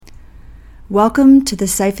Welcome to the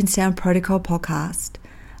Safe and Sound Protocol podcast,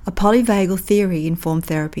 a polyvagal theory-informed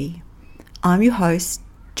therapy. I'm your host,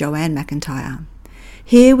 Joanne McIntyre.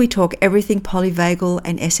 Here we talk everything polyvagal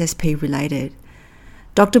and SSP related.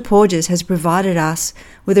 Dr. Porges has provided us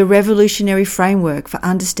with a revolutionary framework for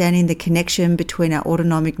understanding the connection between our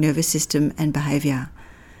autonomic nervous system and behaviour.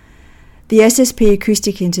 The SSP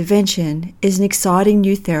acoustic intervention is an exciting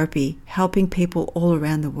new therapy helping people all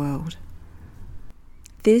around the world.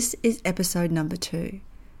 This is episode number 2.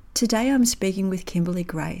 Today I'm speaking with Kimberly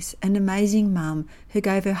Grace, an amazing mum who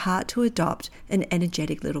gave her heart to adopt an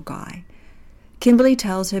energetic little guy. Kimberly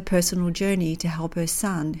tells her personal journey to help her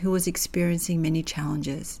son, who was experiencing many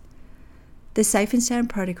challenges. The Safe and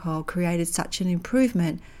Sound Protocol created such an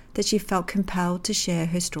improvement that she felt compelled to share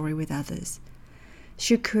her story with others.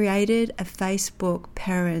 She created a Facebook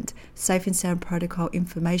Parent Safe and Sound Protocol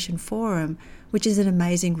information forum, which is an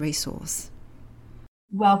amazing resource.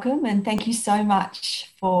 Welcome, and thank you so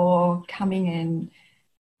much for coming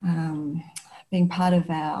and being part of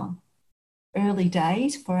our early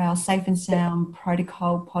days for our Safe and Sound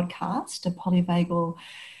Protocol podcast, a polyvagal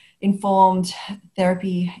informed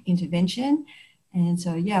therapy intervention. And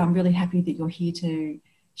so, I'm really happy that you're here to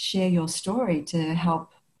share your story to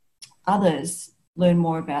help others learn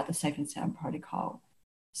more about the Safe and Sound Protocol.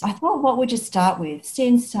 So I thought what would you start with,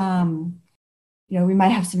 since we may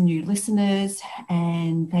have some new listeners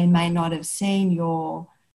and they may not have seen your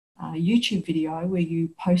YouTube video where you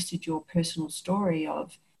posted your personal story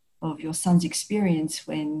of your son's experience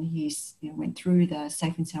when he went through the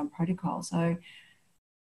Safe and Sound Protocol. So I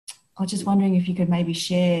was just wondering if you could maybe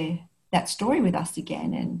share that story with us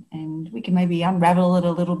again, and we can maybe unravel it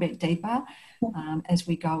a little bit deeper as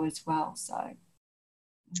we go as well.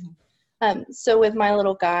 So with my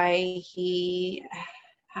little guy, he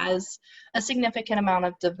has a significant amount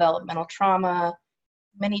of developmental trauma,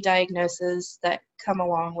 many diagnoses that come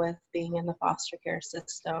along with being in the foster care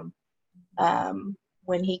system.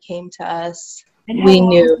 When he came to us, and we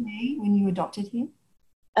knew. Was he when you adopted him?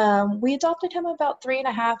 We adopted him about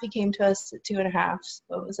 3.5. He came to us at 2.5,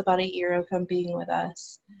 so it was about a year of him being with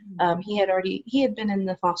us. He had been in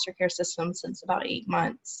the foster care system since about 8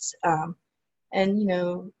 months,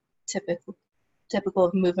 and typical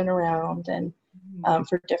of moving around and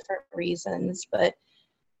for different reasons. But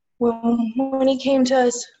when he came to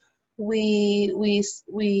us,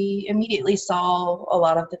 we immediately saw a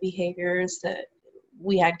lot of the behaviors that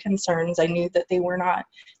we had concerns. I knew that they were not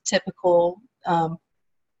typical, and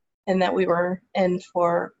that we were in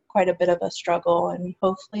for quite a bit of a struggle and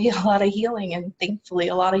hopefully a lot of healing. And thankfully,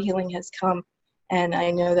 a lot of healing has come. And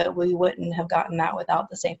I know that we wouldn't have gotten that without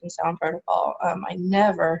the Safe and Sound Protocol. I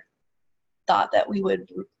never thought that we would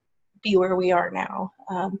be where we are now.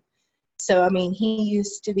 He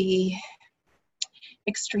used to be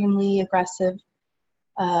extremely aggressive,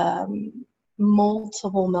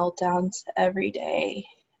 multiple meltdowns every day,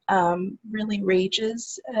 really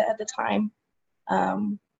rages at the time,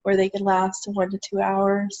 where they could last 1 to 2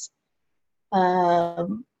 hours, a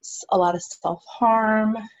lot of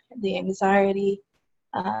self-harm, the anxiety,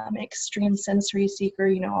 extreme sensory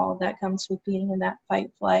seeker, all of that comes with being in that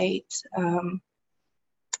fight-flight,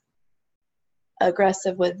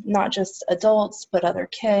 aggressive with not just adults, but other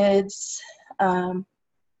kids,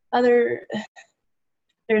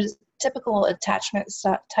 there's typical attachment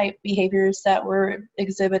type behaviors that were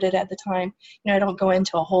exhibited at the time. I don't go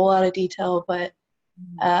into a whole lot of detail, but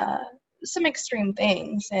some extreme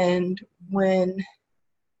things. And when,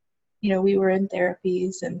 we were in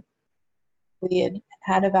therapies and we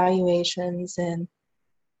had evaluations, and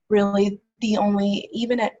really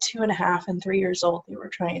even at 2.5 and 3 years old, they were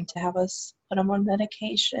trying to have us put him on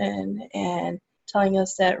medication and telling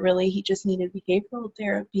us that really he just needed behavioral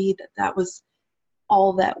therapy, that was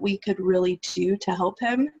all that we could really do to help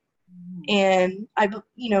him. And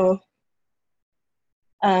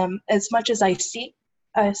as much as I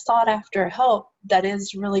sought after help, that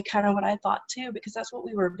is really kind of what I thought too, because that's what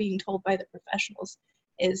we were being told by the professionals,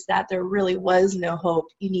 is that there really was no hope.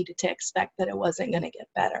 You needed to expect that it wasn't going to get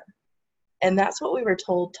better. And that's what we were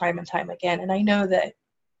told time and time again. And I know that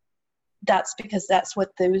that's because that's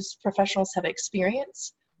what those professionals have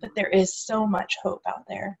experienced, but there is so much hope out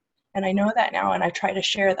there. And I know that now, and I try to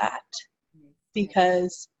share that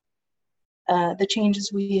because the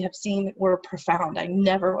changes we have seen were profound. I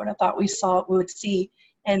never would have thought we would see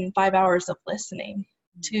in 5 hours of listening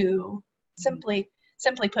to simply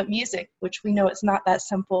put music, which we know it's not that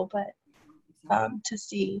simple, but to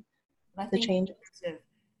see the changes.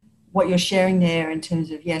 What you're sharing there in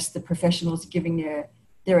terms of, yes, the professionals giving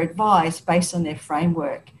their advice based on their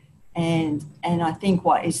framework. And I think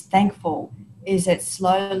what is thankful is that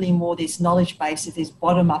slowly more this knowledge base of this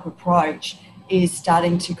bottom-up approach is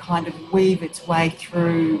starting to kind of weave its way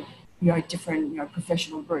through, different,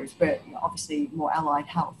 professional groups, but obviously more allied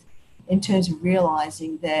health, in terms of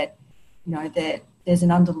realizing that, that there's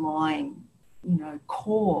an underlying,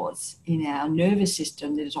 cause in our nervous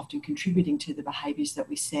system that is often contributing to the behaviours that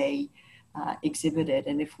we see exhibited.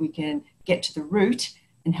 And if we can get to the root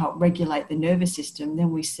and help regulate the nervous system,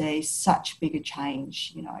 then we see such bigger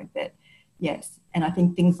change, that, yes. And I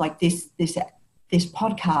think things like this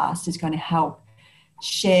podcast is going to help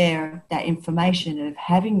share that information of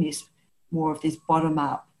having this more of this bottom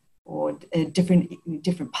up or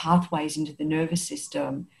different pathways into the nervous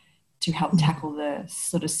system to help tackle the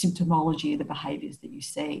sort of symptomology of the behaviours that you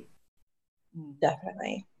see.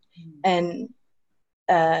 Definitely. And,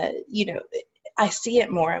 I see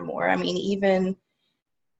it more and more. I mean, even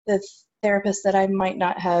the therapists that I might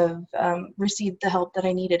not have received the help that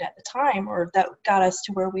I needed at the time, or that got us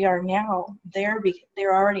to where we are now, they're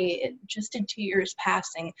already, just in 2 years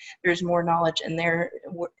passing, there's more knowledge in their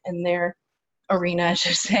arena, I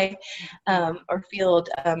should say, or field.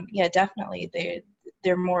 Yeah, definitely.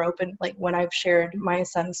 They're more open. Like when I've shared my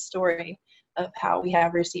son's story of how we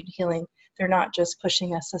have received healing, they're not just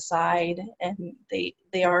pushing us aside, and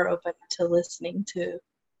they are open to listening to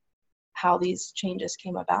how these changes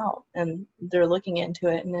came about, and they're looking into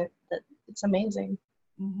it, and it's amazing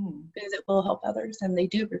because it will help others, and they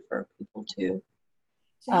do refer people to.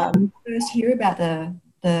 So how did you first hear about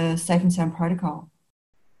the Safe and Sound protocol?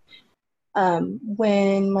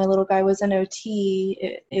 When my little guy was in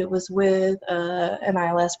OT, it was with an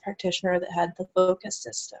ILS practitioner that had the Focus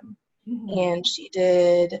system. And she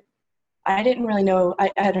did, I didn't really know,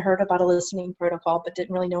 I had heard about a listening protocol, but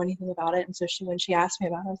didn't really know anything about it. And so when she asked me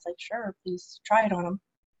about it, I was like, sure, please try it on him.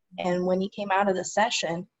 And when he came out of the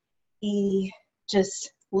session, he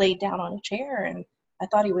just laid down on a chair, and I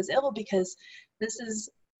thought he was ill, because this is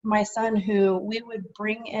my son who we would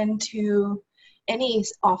bring into any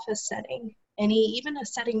office setting, even a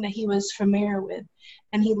setting that he was familiar with,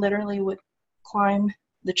 and he literally would climb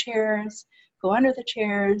the chairs, go under the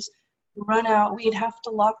chairs, run out. We'd have to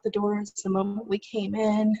lock the doors the moment we came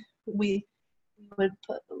in.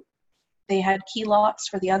 They had key locks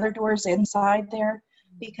for the other doors inside there,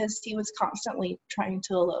 because he was constantly trying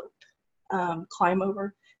to elope, climb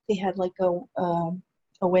over. They had like a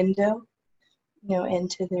window,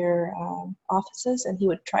 into their offices, and he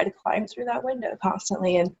would try to climb through that window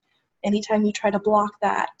constantly. And anytime you try to block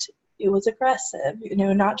that, it was aggressive,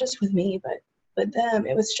 not just with me, but them.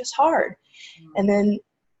 It was just hard. And then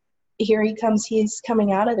here he's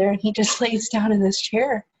coming out of there, and he just lays down in this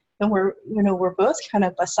chair, and we're both kind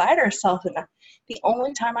of beside ourselves. And the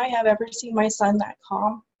only time I have ever seen my son that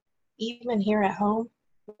calm, even here at home,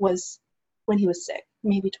 was when he was sick,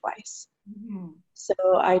 maybe twice. So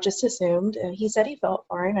I just assumed, and he said he felt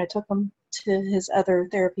fine. I took him to his other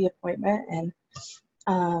therapy appointment,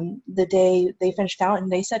 and the day they finished out,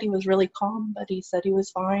 and they said he was really calm, but he said he was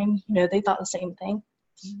fine. They thought the same thing.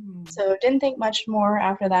 So didn't think much more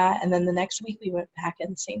after that. And then the next week we went back,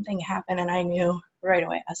 and the same thing happened, and I knew right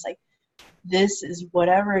away. I was like, this is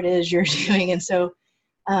whatever it is you're doing. And so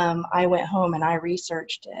I went home and I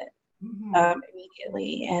researched it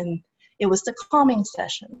immediately, and it was the calming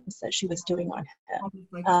sessions that she was doing on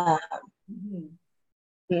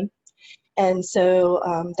him. And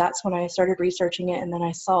so that's when I started researching it. And then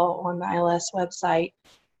I saw on the ILS website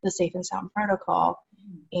the Safe and Sound protocol.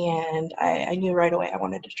 And I knew right away I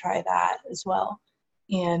wanted to try that as well.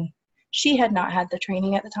 And she had not had the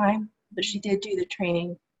training at the time, but she did do the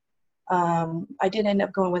training. I did end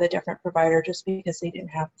up going with a different provider just because they didn't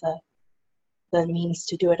have the means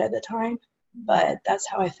to do it at the time. But that's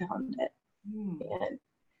how I found it. And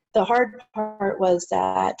the hard part was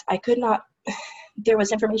that I could not, there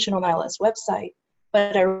was information on the ILS website,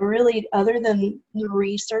 but I really, other than the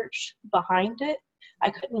research behind it, I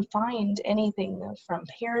couldn't find anything from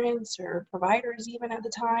parents or providers even at the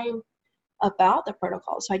time about the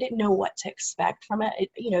protocol. So I didn't know what to expect from it.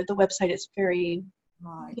 The website is very,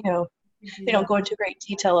 they don't go into great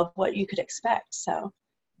detail of what you could expect. So,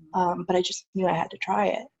 but I just knew I had to try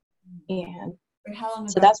it. And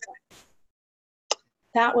so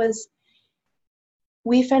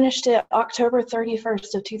we finished it October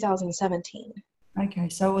 31st of 2017. Okay,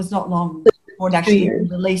 so it was not long before it actually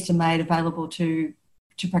released and made available to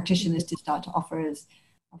practitioners to start to offer as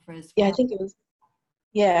yeah, I think it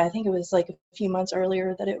was like a few months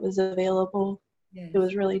earlier that it was available. Yes. It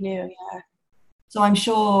was really new. Yeah. So I'm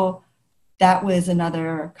sure that was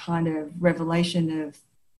another kind of revelation of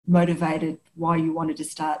motivated why you wanted to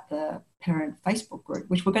start the parent Facebook group,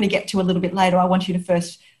 which we're going to get to a little bit later. I want you to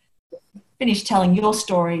first finish telling your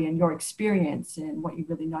story and your experience and what you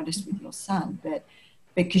really noticed with your son. But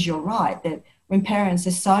because you're right, that when parents,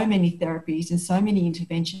 there's so many therapies and so many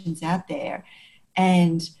interventions out there,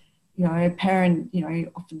 and a parent,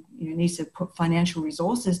 often, needs to put financial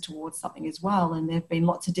resources towards something as well. And there've been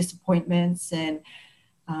lots of disappointments, and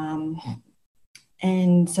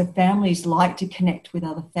so families like to connect with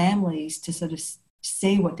other families to sort of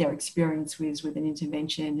see what their experience was with an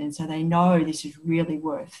intervention. And so they know this is really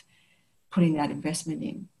worth putting that investment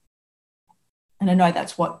in. And I know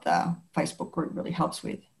that's what the Facebook group really helps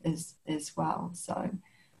with as well. So,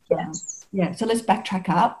 yes. So let's backtrack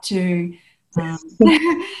up to,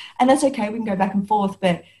 and that's okay, we can go back and forth.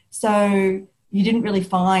 But so you didn't really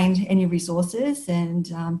find any resources,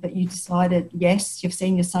 but you decided, yes, you've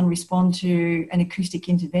seen your son respond to an acoustic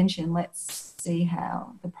intervention. Let's see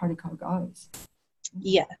how the protocol goes.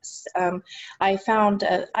 Yes. I found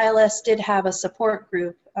ILS did have a support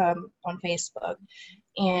group on Facebook,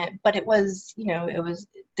 but it was,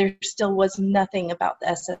 there still was nothing about the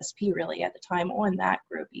SSP really at the time on that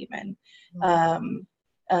group even.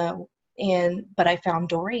 But I found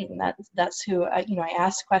Doreen. That's who I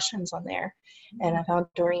asked questions on there, and I found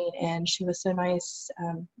Doreen, and she was so nice.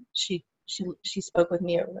 She spoke with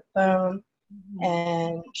me over the phone,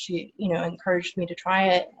 and she encouraged me to try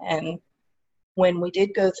it. And when we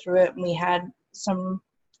did go through it, we had some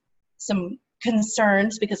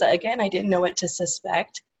concerns because again I didn't know what to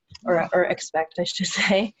suspect or expect, I should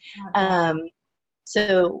say.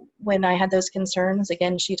 So when I had those concerns,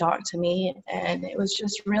 again, she talked to me, and it was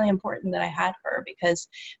just really important that I had her because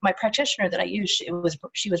my practitioner that I used,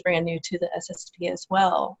 she was brand new to the SSP as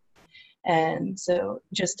well. And so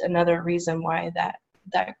just another reason why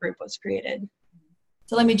that group was created.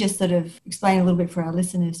 So let me just sort of explain a little bit for our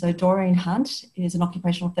listeners. So Doreen Hunt is an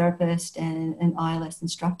occupational therapist and an ILS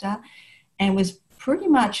instructor, and was pretty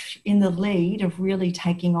much in the lead of really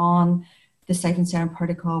taking on the Safe and Sound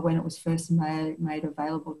protocol when it was first made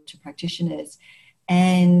available to practitioners.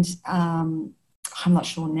 And I'm not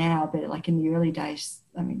sure now, but like in the early days,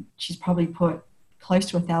 I mean, she's probably put close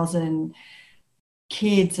to 1,000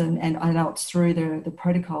 kids and adults through the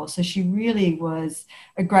protocol. So she really was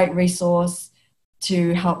a great resource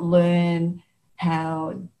to help learn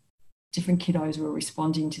how different kiddos were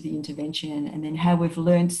responding to the intervention, and then how we've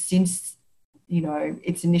learned since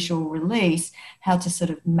its initial release, how to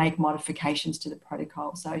sort of make modifications to the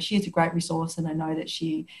protocol. So she is a great resource, and I know that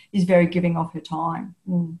she is very giving of her time.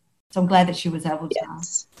 So I'm glad that she was able to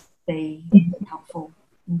be helpful.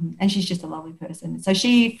 And she's just a lovely person. So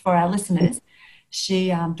for our listeners,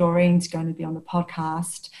 Doreen's going to be on the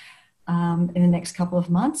podcast in the next couple of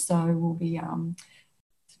months. So we'll be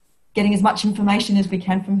getting as much information as we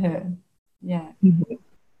can from her. Yeah.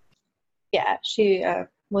 Yeah, she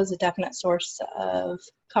was a definite source of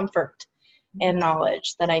comfort and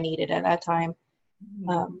knowledge that I needed at that time.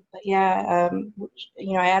 But yeah,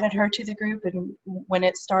 I added her to the group, and when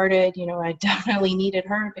it started, I definitely needed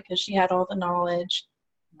her because she had all the knowledge,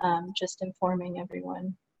 just informing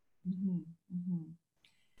everyone.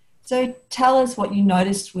 So tell us what you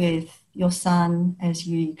noticed with your son as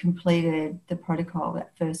you completed the protocol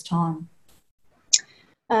that first time.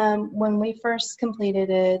 When we first completed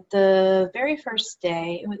it, the very first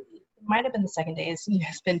day, it might have been the second day,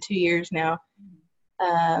 it's been 2 years now.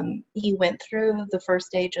 He went through the first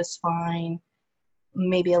day just fine,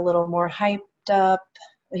 maybe a little more hyped up.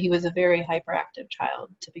 He was a very hyperactive child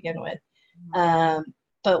to begin with.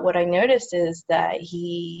 But what I noticed is that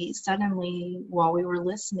he suddenly, while we were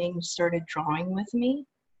listening, started drawing with me.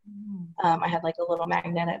 I had like a little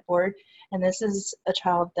magnetic board, and this is a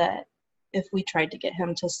child that if we tried to get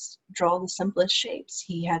him to draw the simplest shapes,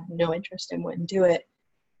 he had no interest and wouldn't do it.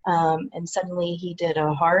 And suddenly he did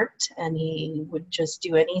a heart, and he would just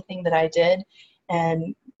do anything that I did,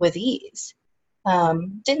 and with ease.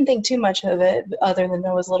 Didn't think too much of it, other than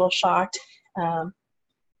I was a little shocked.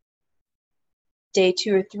 Day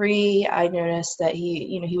 2 or 3, I noticed that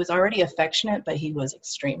he was already affectionate, but he was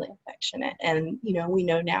extremely affectionate. And, we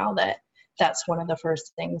know now that that's one of the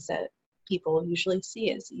first things that people usually see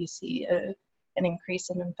is you see an increase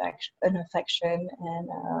in affection.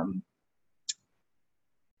 And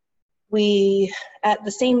we, at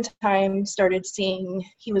the same time, started seeing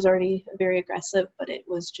he was already very aggressive, but it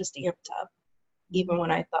was just amped up, even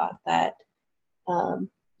when I thought that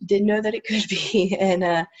didn't know that it could be. And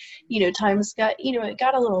times got it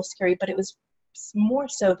got a little scary, but it was more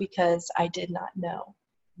so because I did not know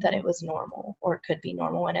that it was normal or it could be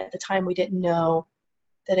normal. And at the time we didn't know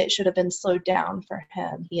that it should have been slowed down for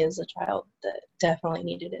him. He is a child that definitely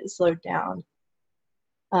needed it slowed down.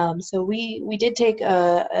 So we did take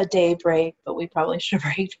a day break, but we probably should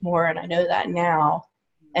have braked more, and I know that now,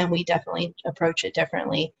 and we definitely approach it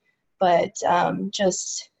differently. But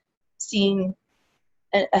just seeing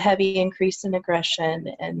a heavy increase in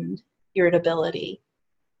aggression and irritability,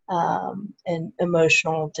 and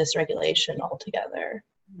emotional dysregulation altogether.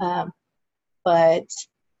 But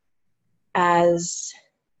as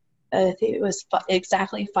I think it was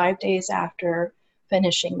exactly 5 days after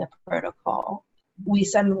finishing the protocol, we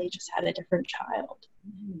suddenly just had a different child.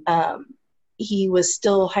 He was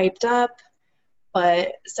still hyped up,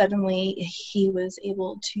 but suddenly he was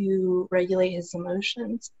able to regulate his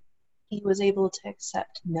emotions. He was able to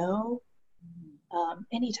accept no.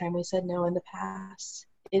 Anytime we said no in the past,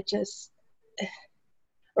 it just,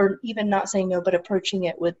 or even not saying no, but approaching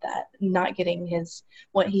it with that, not getting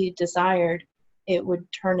what he desired, it would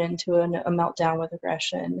turn into a meltdown with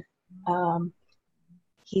aggression.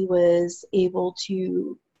 He was able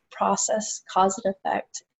to process cause and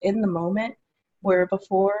effect in the moment, where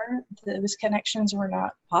before those connections were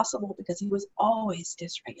not possible because he was always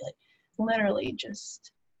dysregulated, literally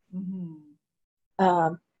just.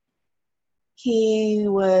 He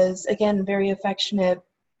was, again, very affectionate,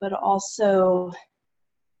 but also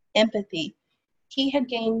empathy. He had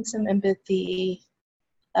gained some empathy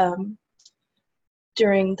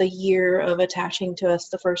during the year of attaching to us,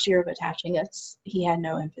 the first year of attaching us. He had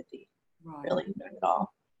no empathy, really, none at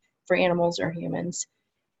all, for animals or humans.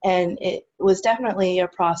 And it was definitely a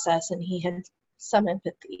process, and he had some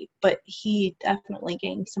empathy, but he definitely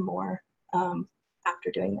gained some more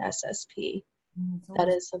after doing the SSP. That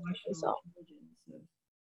is the result.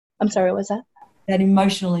 I'm sorry, what was that? That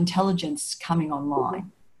emotional intelligence coming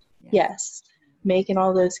online. Yes, making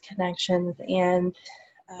all those connections, and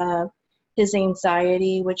his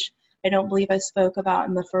anxiety, which I don't believe I spoke about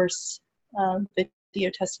in the first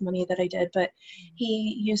video testimony that I did, but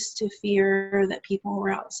he used to fear that people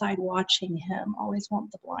were outside watching him, always want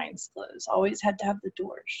the blinds closed, always had to have the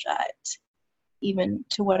door shut, even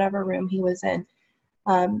to whatever room he was in.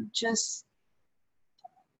 Just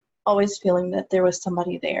always feeling that there was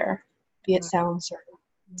somebody there, be it sounds or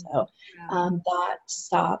so. That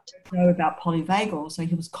stopped. Know about polyvagal, so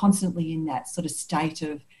he was constantly in that sort of state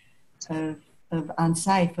of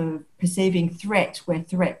unsafe, of perceiving threat where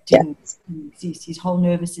threat didn't exist. His whole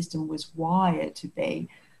nervous system was wired to be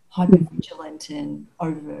hypervigilant and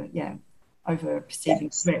over perceiving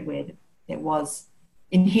threat where there was,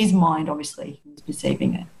 in his mind, obviously, he was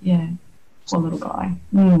perceiving it. Yeah, poor little guy.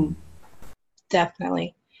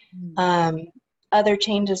 Definitely. Other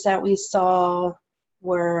changes that we saw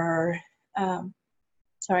were,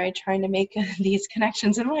 trying to make these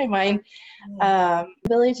connections in my mind,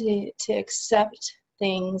 ability to accept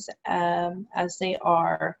things as they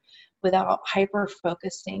are without hyper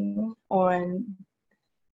focusing on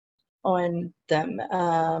them.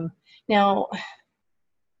 Now,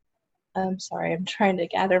 I'm sorry, I'm trying to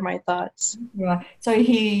gather my thoughts. Right.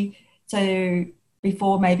 So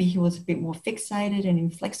before, maybe he was a bit more fixated and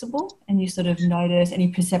inflexible, and you sort of noticed, and he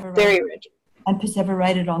perseverated. Very rigid. And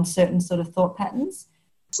perseverated on certain sort of thought patterns.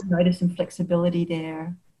 Notice some flexibility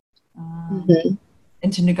there,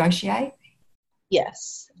 and to negotiate.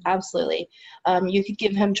 Yes, absolutely. You could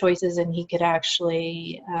give him choices, and he could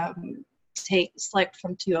actually select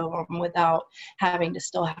from two of them without having to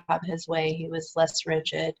still have his way. He was less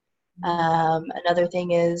rigid. Another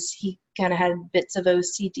thing is he kind of had bits of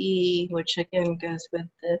OCD, which again goes with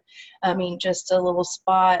just a little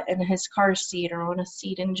spot in his car seat or on a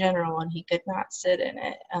seat in general, and he could not sit in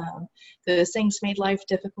it. Those things made life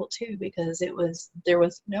difficult too, because there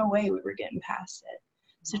was no way we were getting past it.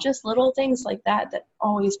 So just little things like that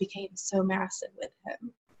always became so massive with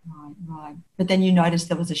him. Right. But then you noticed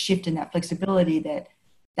there was a shift in that flexibility,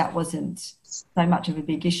 that wasn't so much of a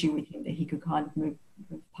big issue with him, that he could kind of move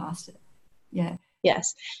past it. Yeah.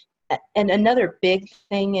 Yes. And another big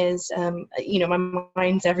thing is, my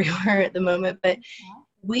mind's everywhere at the moment, but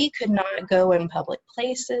we could not go in public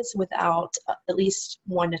places without at least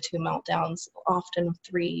 1 to 2 meltdowns, often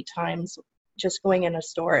 3 times, just going in a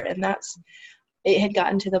store. And it had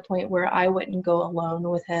gotten to the point where I wouldn't go alone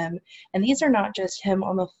with him. And these are not just him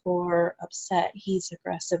on the floor upset. He's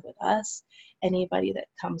aggressive with us. Anybody that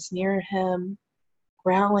comes near him,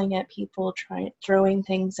 growling at people, throwing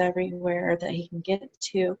things everywhere that he can get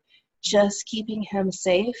to, just keeping him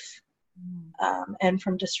safe and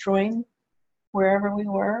from destroying wherever we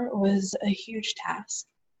were was a huge task.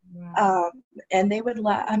 Wow. And they would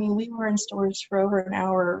we were in stores for over an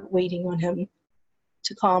hour waiting on him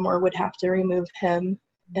to calm, or would have to remove him.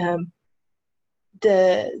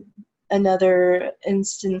 Another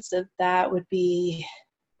instance of that would be,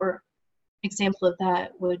 or example of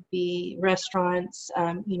that would be restaurants.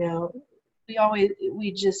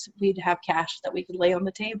 We'd have cash that we could lay on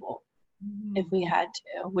the table if we had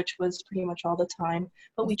to, which was pretty much all the time.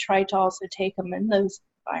 But we tried to also take him in those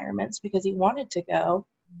environments because he wanted to go,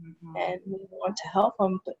 and we want to help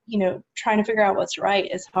him. But trying to figure out what's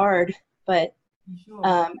right is hard. But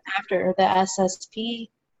after the SSP,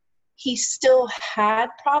 he still had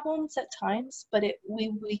problems at times, but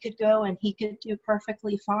we could go and he could do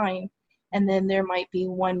perfectly fine. And then there might be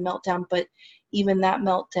one meltdown, but even that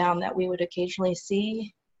meltdown that we would occasionally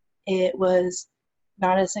see, it was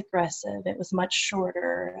not as aggressive. It was much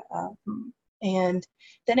shorter. And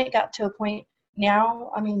then it got to a point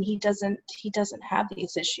now, I mean, he doesn't have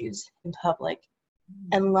these issues in public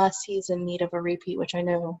unless he's in need of a repeat, which I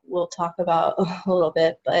know we'll talk about a little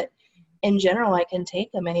bit, but in general, I can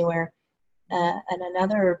take him anywhere. And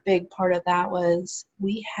another big part of that was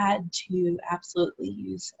we had to absolutely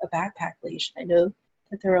use a backpack leash. I know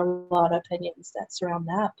that there are a lot of opinions that surround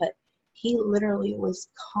that, but he literally was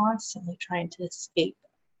constantly trying to escape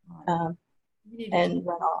and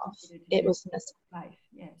run off. It was necessary.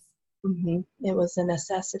 Yes. It was a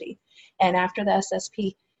necessity. And after the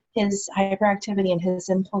SSP, his hyperactivity and his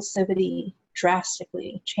impulsivity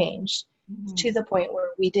drastically changed to the point where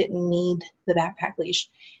we didn't need the backpack leash.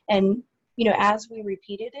 And as we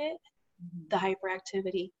repeated it, the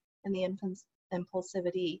hyperactivity and the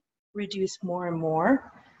impulsivity reduced more and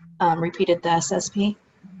more, repeated the SSP.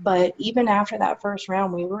 But even after that first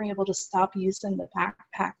round, we were able to stop using the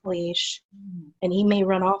backpack leash. And he may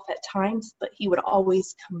run off at times, but he would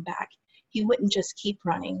always come back. He wouldn't just keep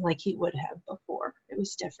running like he would have before. It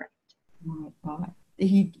was different. Right.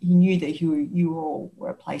 He knew that you all were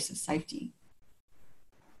a place of safety.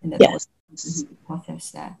 And that yes. He could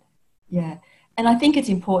process that. Yeah. And I think it's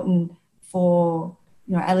important for,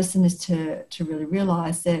 our listeners to really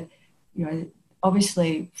realise that,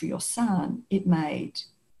 obviously for your son, it made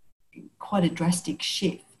quite a drastic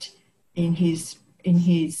shift in his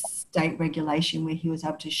state regulation, where he was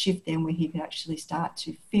able to shift then, where he could actually start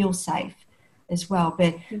to feel safe as well.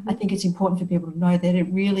 But I think it's important for people to know that it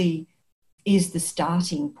really is the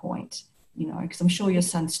starting point, because I'm sure your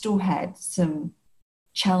son still had some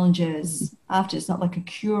challenges after. It's not like a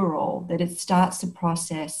cure-all, that it starts the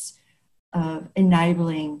process of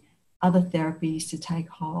enabling other therapies to take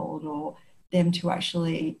hold, or them to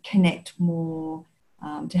actually connect more,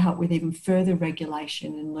 to help with even further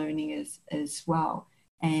regulation and learning as well.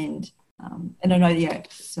 And I know,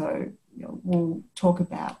 so we'll talk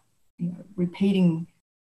about repeating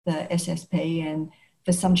the SSP, and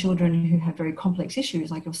for some children who have very complex issues,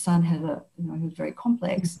 like your son had who's very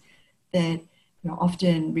complex, that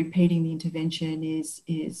often repeating the intervention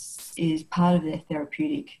is part of their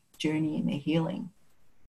therapeutic journey and their healing.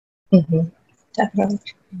 Definitely.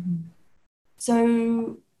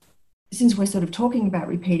 So, since we're sort of talking about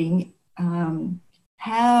repeating,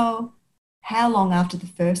 how long after the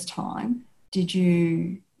first time did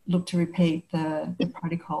you look to repeat the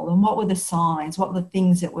protocol, and what were the signs? What were the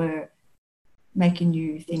things that were making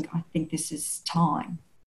you think, I think this is time?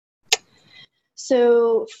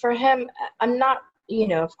 So for him, I'm not,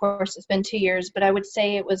 of course it's been 2 years, but I would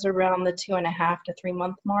say it was around the 2.5 to 3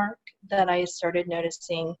 month mark that I started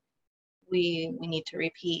noticing we need to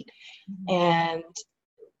repeat. And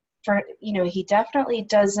for, he definitely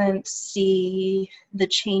doesn't see the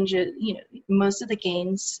changes, most of the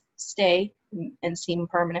gains stay and seem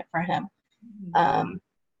permanent for him.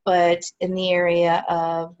 But in the area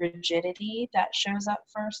of rigidity, that shows up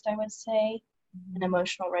first, I would say, and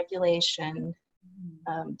emotional regulation,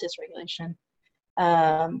 dysregulation.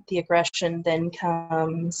 The aggression then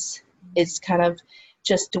comes, it's kind of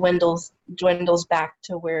just dwindles back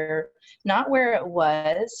to not where it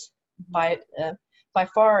was. By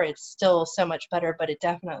far, it's still so much better, but it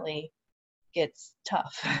definitely gets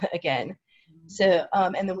tough again. So,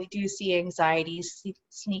 and then we do see anxiety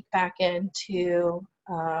sneak back into,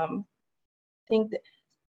 I think that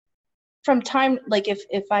from time, like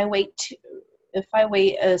if I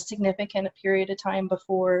wait a significant period of time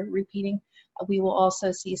before repeating, we will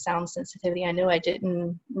also see sound sensitivity. I know I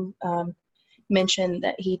didn't mention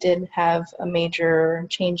that he did have a major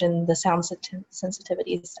change in the sound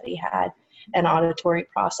sensitivities that he had, and auditory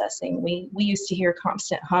processing. We used to hear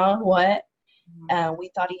constant, huh, what? We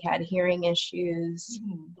thought he had hearing issues,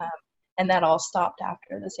 and that all stopped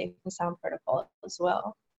after the Safe and Sound protocol as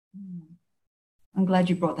well. I'm glad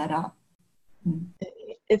you brought that up.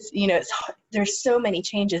 It's, it's hard. There's so many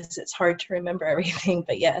changes, it's hard to remember everything,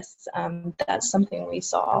 but yes, that's something we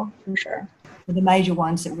saw for sure. The major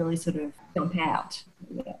ones that really sort of jump out.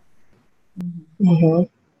 Yeah.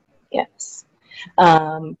 Yes.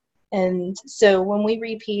 And so when we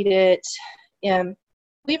repeat it,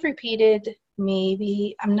 we've repeated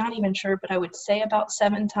maybe, I'm not even sure, but I would say about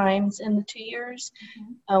 7 times in the 2 years.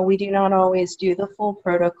 We do not always do the full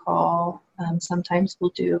protocol. Sometimes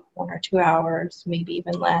we'll do 1 or 2 hours, maybe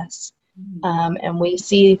even less. And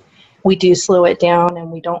we do slow it down,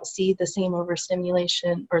 and we don't see the same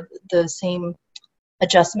overstimulation or the same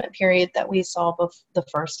adjustment period that we saw the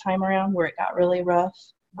first time around, where it got really rough,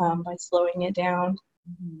 by slowing it down.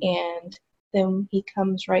 And then he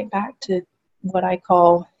comes right back to what I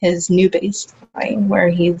call his new baseline, where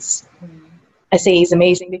I say he's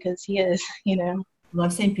amazing because he is, Well,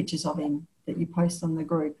 I've seen pictures of him that you post on the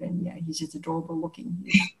group, and yeah, he's just adorable looking.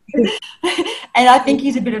 And I think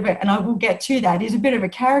he's a bit of and I will get to that, he's a bit of a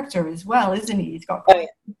character as well, isn't he? He's got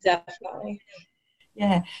definitely.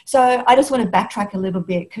 Yeah. So I just want to backtrack a little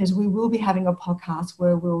bit, because we will be having a podcast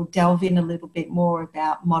where we'll delve in a little bit more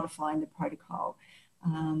about modifying the protocol.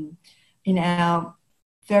 In our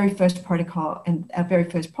very first protocol and our very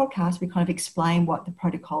first podcast, we kind of explain what the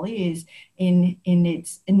protocol is in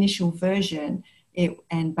its initial version.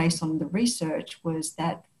 And based on the research, was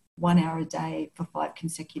that 1 hour a day for 5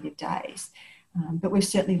 consecutive days. But we've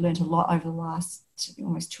certainly learned a lot over the last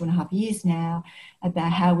almost 2.5 years now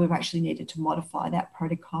about how we've actually needed to modify that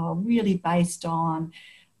protocol, really based on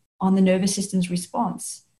the nervous system's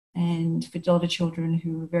response. And for a lot of children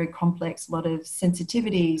who are very complex, a lot of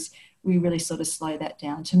sensitivities, we really sort of slow that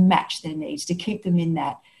down to match their needs, to keep them in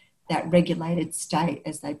that regulated state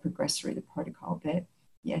as they progress through the protocol. But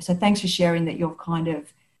yeah, so thanks for sharing that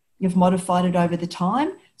you've modified it over the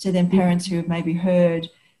time. So then parents who have maybe heard,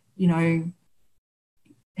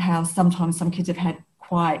 how sometimes some kids have had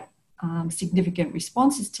quite significant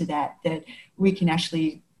responses to that we can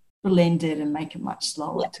actually blend it and make it much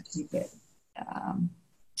slower to keep it,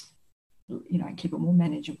 keep it more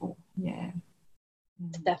manageable. Yeah.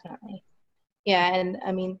 Definitely. Yeah, and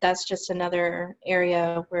I mean, that's just another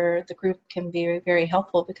area where the group can be very, very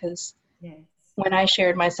helpful, because when I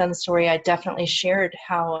shared my son's story, I definitely shared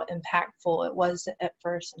how impactful it was at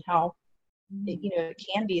first, and how it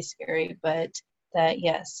can be scary, but that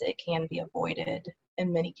yes, it can be avoided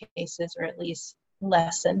in many cases, or at least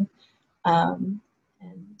lessened. And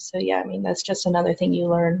so yeah, I mean, that's just another thing you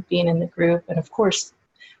learn being in the group, and of course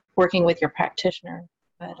working with your practitioner.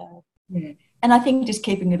 But and I think just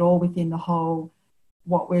keeping it all within the whole,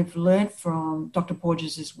 what we've learned from Dr.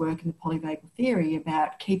 Porges' work in the polyvagal theory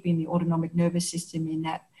about keeping the autonomic nervous system in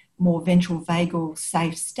that more ventral vagal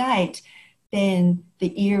safe state, then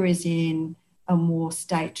the ear is in a more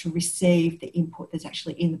state to receive the input that's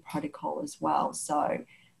actually in the protocol as well. So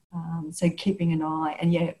keeping an eye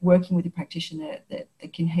and working with a practitioner that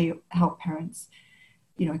can help parents,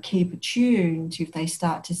 keep attuned to, if they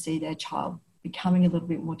start to see their child becoming a little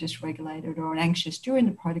bit more dysregulated or anxious during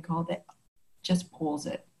the protocol, that just pause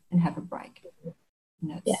it and have a break.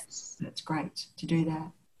 And that's great to do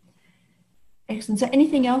that. Excellent. So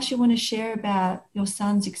anything else you want to share about your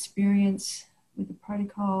son's experience with the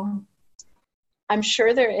protocol? I'm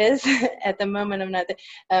sure there is. At the moment, I'm not.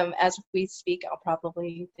 As we speak, I'll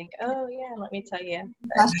probably think, oh yeah, let me tell you.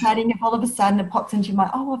 Just chatting, if all of a sudden it pops into your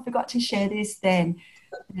mind, oh, I forgot to share this, then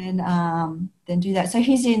do that. So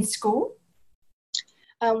he's in school?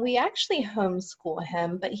 We actually homeschool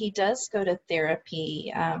him, but he does go to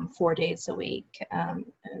therapy 4 days a week. And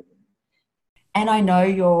I know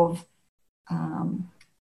you've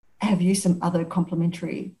have used some other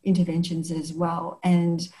complementary interventions as well.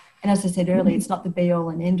 And as I said earlier, it's not the be-all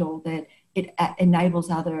and end-all, that it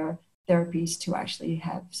enables other therapies to actually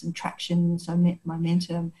have some traction, some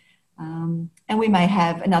momentum. And we may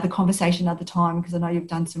have another conversation another time, because I know you've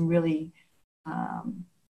done some really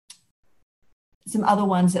some other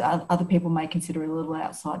ones that other people may consider a little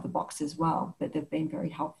outside the box as well, but they've been very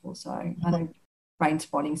helpful. So I know brain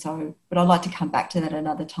spotting, but I'd like to come back to that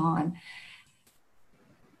another time.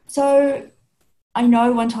 So I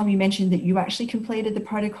know one time you mentioned that you actually completed the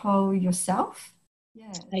protocol yourself.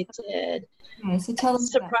 Yeah, I did. Yeah, so tell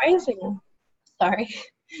us. Surprisingly,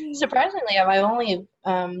 I've only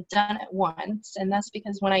done it once, and that's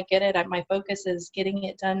because when I get it, my focus is getting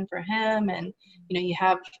it done for him, and you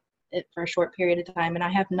have it for a short period of time, and I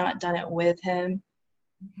have not done it with him.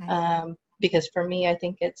 Okay. Because for me, I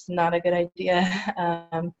think it's not a good idea.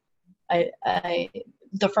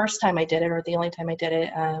 The first time I did it, or the only time I did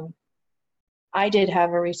it, I did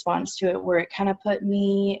have a response to it where it kind of put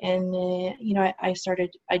me in,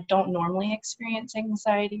 I don't normally experience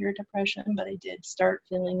anxiety or depression, but I did start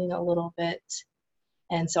feeling a little bit.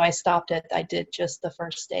 And so I stopped it. I did just the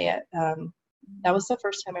first day That was the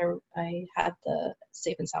first time I had the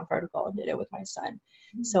Safe and Sound protocol and did it with my son.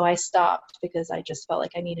 So I stopped because I just felt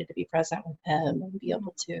like I needed to be present with him and be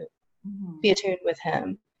able to be attuned with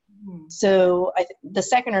him. So the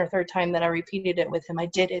second or third time that I repeated it with him, I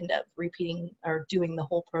did end up repeating or doing the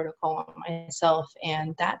whole protocol on myself.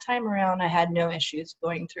 And that time around, I had no issues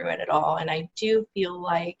going through it at all. And I do feel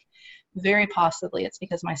like very possibly it's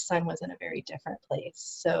because my son was in a very different place.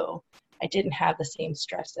 So I didn't have the same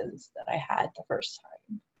stresses that I had the first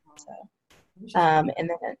time. So, and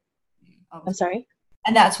then, I'm sorry?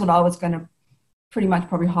 And that's what I was going to pretty much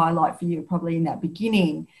probably highlight for you, probably in that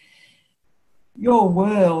beginning. Your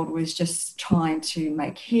world was just trying to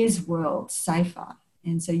make his world safer.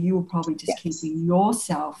 And so you were probably just keeping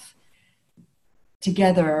yourself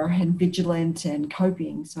together and vigilant and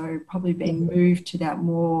coping. So probably being moved to that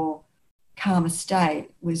more calmer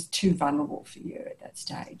state was too vulnerable for you at that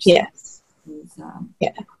stage. Yes. So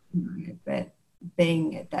but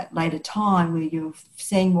being at that later time where you're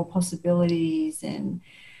seeing more possibilities and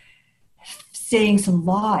seeing some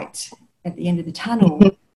light at the end of the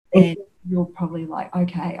tunnel, and you're probably like,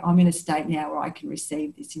 okay, I'm in a state now where I can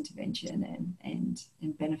receive this intervention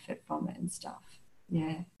and benefit from it and stuff.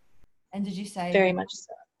 Yeah. And did you say very much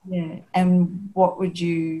so? Yeah. And what did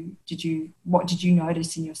you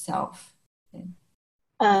notice in yourself then?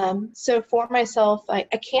 So for myself, I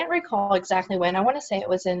can't recall exactly when. I want to say it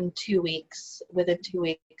was within 2 weeks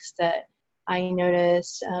that I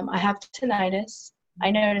noticed I have tinnitus.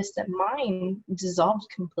 I noticed that mine dissolved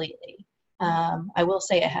completely. I will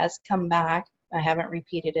say it has come back. I haven't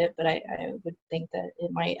repeated it, but I would think that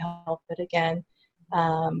it might help it again.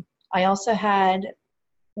 I also had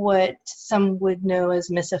what some would know as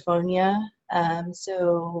misophonia.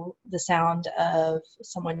 So the sound of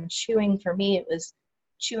someone chewing, for me, it was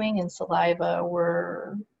chewing and saliva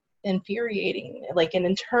were infuriating, like an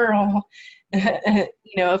internal,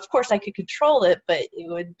 of course I could control it, but it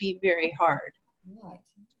would be very hard.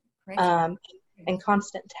 Right. And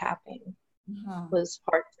constant tapping was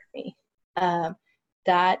hard for me.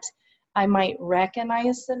 That I might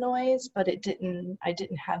recognize the noise, but I didn't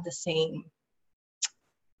have the same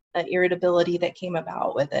irritability that came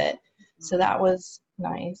about with it. So that was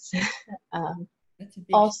nice. That's a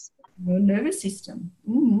big also, nervous system.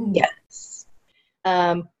 Mm-hmm. Yes.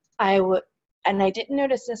 And I didn't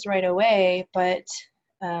notice this right away, but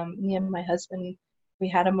me and my husband, we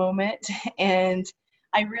had a moment, and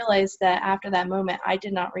I realized that after that moment, I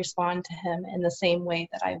did not respond to him in the same way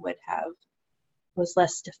that I would have, was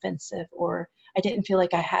less defensive, or I didn't feel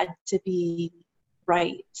like I had to be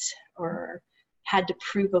right or had to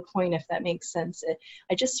prove a point, if that makes sense.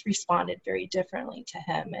 I just responded very differently to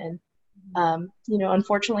him. And,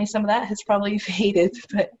 unfortunately some of that has probably faded,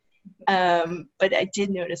 but I did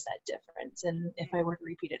notice that difference. And if I were to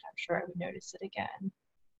repeat it, I'm sure I would notice it again.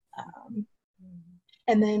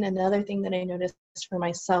 And then another thing that I noticed for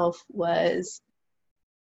myself was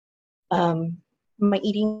my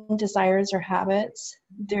eating desires or habits.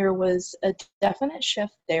 There was a definite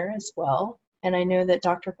shift there as well. And I know that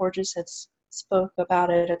Dr. Porges has spoke about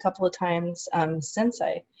it a couple of times since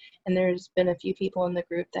and there's been a few people in the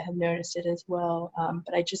group that have noticed it as well.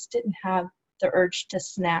 But I just didn't have the urge to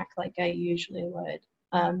snack like I usually would.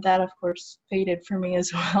 That, of course, faded for me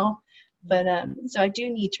as well. But so I do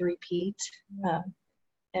need to repeat.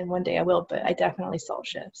 And one day I will, but I definitely saw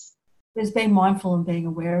shifts. There's being mindful and being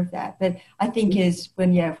aware of that. But I think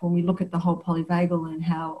when we look at the whole polyvagal and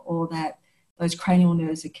how all that, those cranial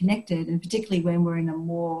nerves are connected, and particularly when we're in a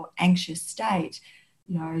more anxious state,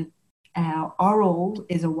 our oral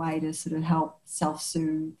is a way to sort of help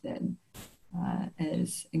self-soothe and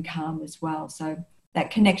calm as well. So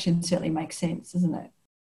that connection certainly makes sense, doesn't it?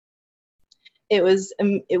 It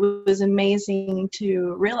was amazing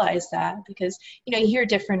to realize that, because you hear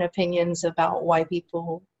different opinions about why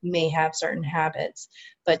people may have certain habits,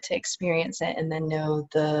 but to experience it and then know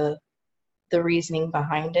the reasoning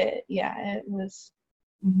behind it, it was.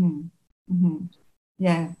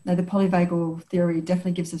 Yeah, no, the polyvagal theory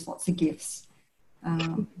definitely gives us lots of gifts.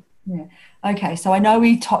 Okay, so I know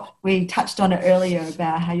we touched on it earlier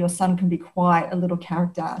about how your son can be quite a little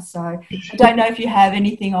character. So I don't know if you have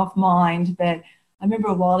anything off mind, but I remember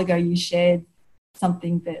a while ago you shared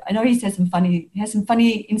something that I know he has some funny,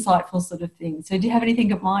 insightful sort of things. So do you have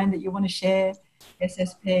anything of mind that you want to share?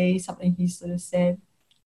 SSP, something he sort of said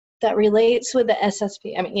that relates with the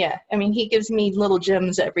SSP. He gives me little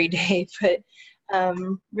gems every day, but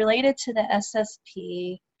related to the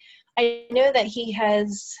SSP, I know that he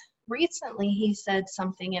has recently he said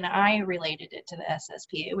something and I related it to the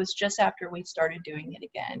SSP. It was just after we started doing it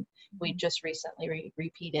again. We just recently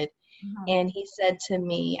repeated. And he said to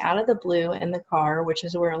me out of the blue in the car, which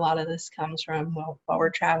is where a lot of this comes from while we're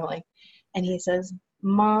traveling. And he says,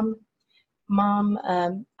 Mom,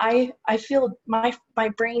 I feel my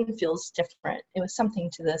brain feels different. It was something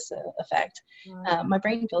to this effect. Right. My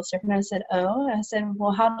brain feels different. I said, oh, I said,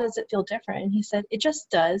 well, how does it feel different? And he said, it just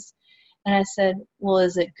does. And I said, well,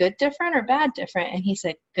 is it good different or bad different? And he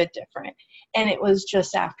said, good different. And it was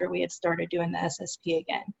just after we had started doing the SSP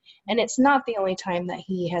again. And it's not the only time that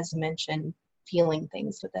he has mentioned feeling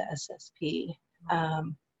things with the SSP.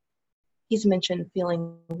 He's mentioned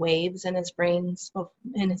feeling waves in his brain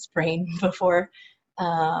before.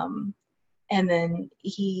 And then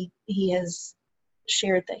he has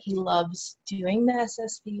shared that he loves doing the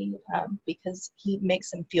SSP because he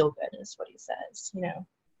makes him feel good, is what he says, you know.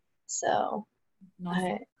 So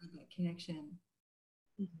nice that connection.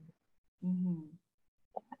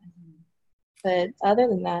 But other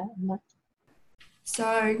than that, I'm not.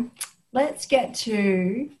 So let's get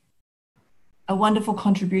to a wonderful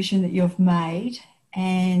contribution that you've made,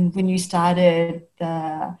 and when you started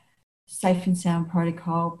the Safe and Sound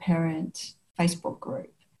Protocol Parent Facebook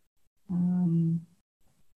group.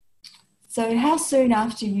 So how soon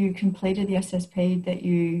after you completed the SSP that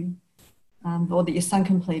you or that your son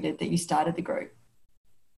completed, that you started the group?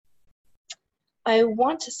 I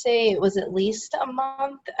want to say it was at least a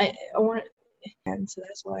month. And so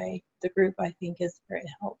that's why the group, I think, is very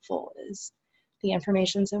helpful, is the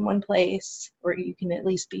information's in one place, or you can at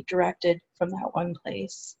least be directed from that one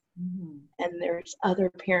place. And there's other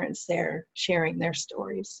parents there sharing their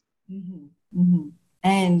stories.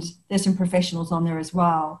 And there's some professionals on there as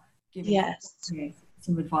well, giving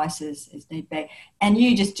some advice as need be. And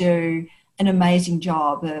you just do an amazing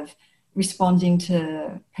job of responding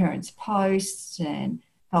to parents' posts and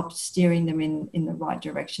help steering them in the right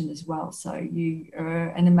direction as well. So you are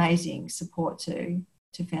an amazing support to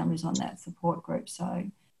families on that support group. So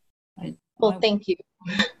thank you.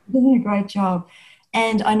 You're doing a great job.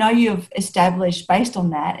 And I know you've established, based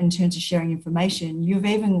on that, in terms of sharing information, you've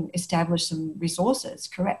even established some resources,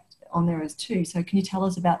 correct, on there as too. So can you tell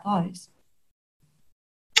us about those?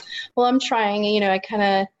 Well, I'm trying, I kind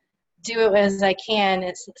of do it as I can.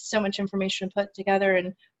 It's so much information put together,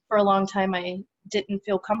 and for a long time I didn't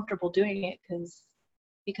feel comfortable doing it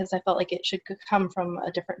because I felt like it should come from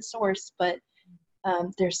a different source. But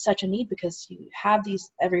there's such a need, because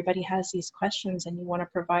everybody has these questions and you want to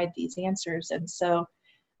provide these answers. And so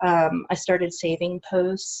I started saving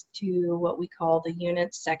posts to what we call the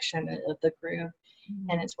units section of the group.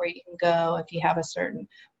 And it's where you can go if you have a certain,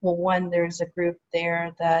 there's a group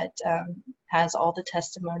there that has all the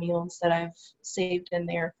testimonials that I've saved in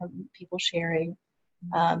there from people sharing.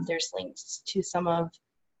 There's links to some of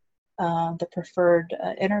the preferred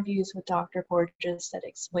interviews with Dr. Porges that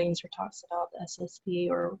explains or talks about the SSP,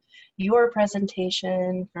 or your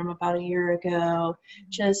presentation from about a year ago.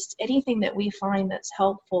 Just anything that we find that's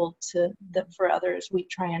helpful for others, we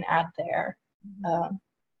try and add there.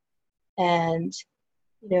 And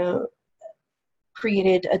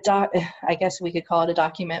created I guess we could call it a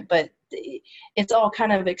document, but it's all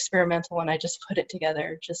kind of experimental, and I just put it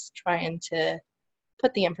together, just trying to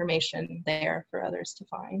put the information there for others to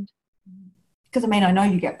find. Because I know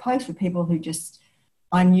you get posts for people who just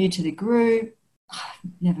are new to the group,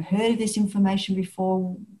 never heard of this information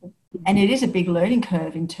before, and it is a big learning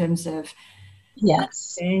curve in terms of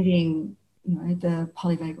understanding the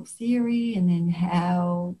polyvagal theory, and then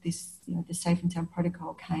how this the Safe and Sound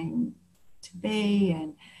protocol came to be,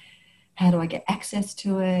 and how do I get access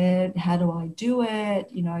to it, how do I do it,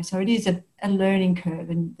 so it is a learning curve,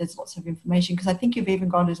 and there's lots of information. Because I think you've even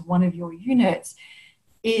got as one of your units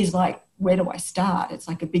is like, where do I start? It's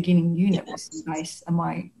like a beginning unit. Base. Am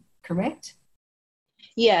I correct?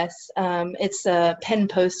 Yes, it's a pen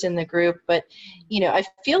post in the group, but I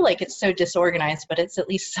feel like it's so disorganized, but it's at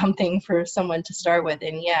least something for someone to start with.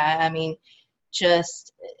 And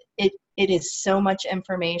just it is so much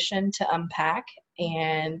information to unpack,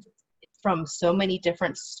 and from so many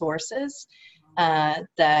different sources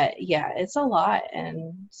that it's a lot.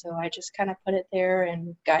 And so I just kind of put it there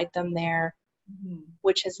and guide them there,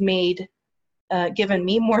 which has given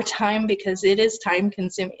me more time, because it is time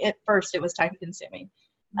consuming. At first it was time consuming.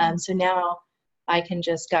 So now I can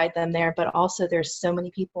just guide them there, but also there's so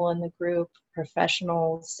many people in the group,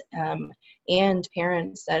 professionals and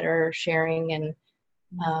parents, that are sharing and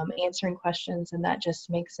answering questions, and that just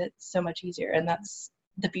makes it so much easier. And that's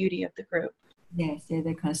the beauty of the group. Yes, they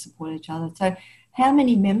kind of support each other. So how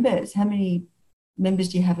many members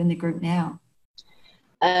do you have in the group now?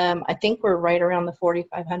 I think we're right around the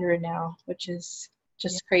 4,500 now, which is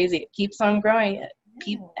just crazy. It keeps on growing.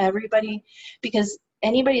 Everybody, because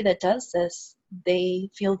anybody that does this, they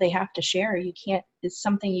feel they have to share. You can't, it's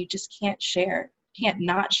something you just can't share, can't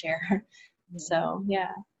not share. So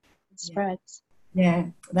yeah, it spreads. Yeah,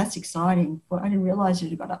 that's exciting. Well, I didn't realize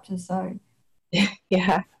you got up to so.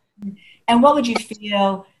 Yeah. And what would you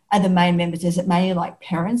feel are the main members? Is it mainly like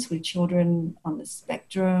parents with children on the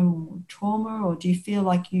spectrum or trauma, or do you feel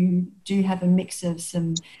like you do have a mix of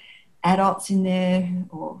some adults in there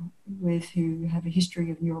or with who have a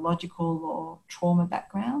history of neurological or trauma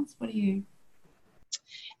backgrounds? What do you?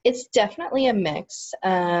 It's definitely a mix.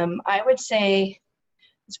 I would say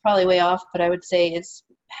it's probably way off, but I would say it's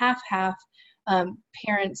half.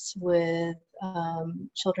 Parents with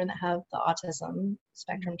children that have the autism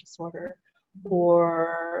spectrum disorder,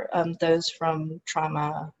 or those from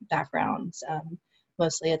trauma backgrounds,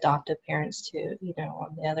 mostly adoptive parents too,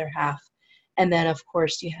 on the other half. And then of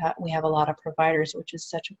course we have a lot of providers, which is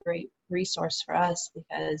such a great resource for us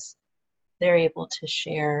because they're able to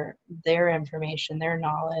share their information, their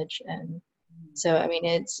knowledge. And so, I mean,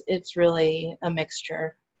 it's really a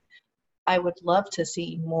mixture. I would love to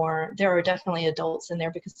see more. There are definitely adults in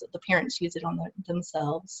there because the parents use it on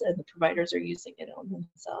themselves and the providers are using it on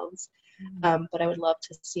themselves. But I would love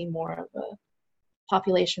to see more of a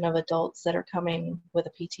population of adults that are coming with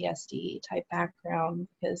a PTSD type background,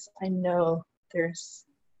 because I know there's,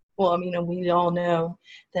 well, I mean, we all know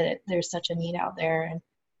that there's such a need out there,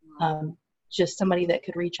 and just somebody that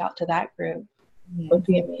could reach out to that group would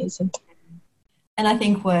be amazing. And I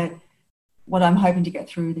think what I'm hoping to get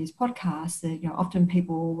through these podcasts, that often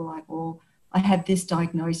people were like, well, I have this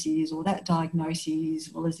diagnosis or that diagnosis,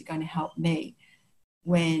 well, is it going to help me?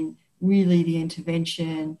 When really the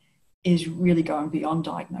intervention is really going beyond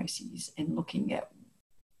diagnoses and looking at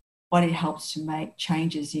what it helps to make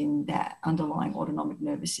changes in that underlying autonomic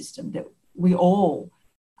nervous system that we all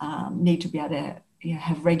need to be able to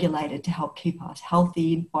have regulated to help keep us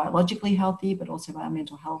healthy, biologically healthy, but also our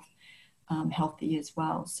mental health healthy as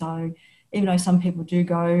well. So even though some people do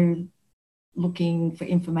go looking for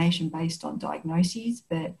information based on diagnoses,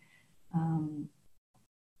 but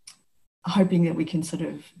hoping that we can sort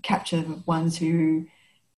of capture the ones who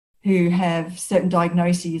have certain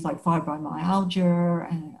diagnoses like fibromyalgia,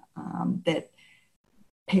 and that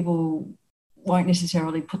people won't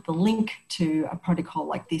necessarily put the link to a protocol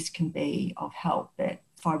like this can be of help. But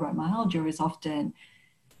fibromyalgia is often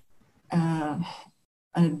a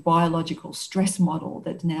biological stress model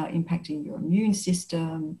that's now impacting your immune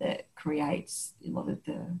system, that creates a lot of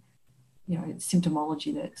the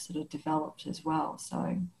symptomology that sort of developed as well.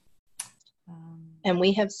 So and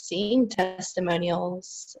we have seen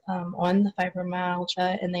testimonials on the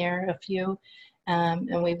fibromyalgia, and there are a few,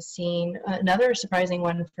 and we've seen another surprising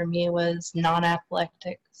one for me was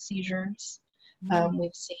non-epileptic seizures.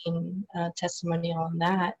 We've seen testimonial on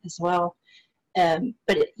that as well.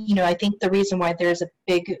 But I think the reason why there's a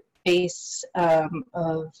big base of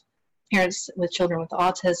parents with children with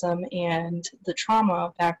autism and the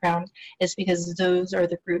trauma background is because those are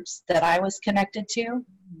the groups that I was connected to.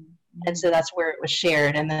 And so that's where it was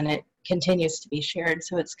shared, and then it continues to be shared.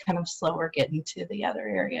 So it's kind of slower getting to the other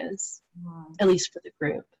areas, at least for the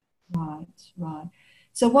group. Right.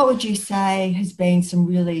 So what would you say has been some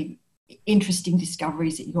really interesting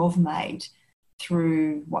discoveries that you've made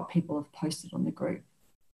through what people have posted on the group?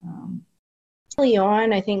 Early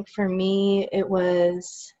on, I think for me, it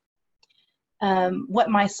was what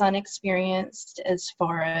my son experienced as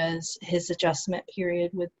far as his adjustment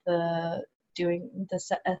period with doing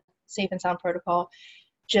the Safe and Sound protocol,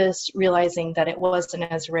 just realizing that it wasn't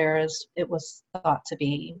as rare as it was thought to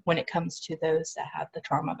be when it comes to those that have the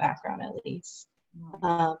trauma background, at least.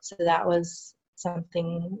 So that was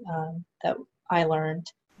something that I learned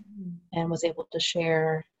and was able to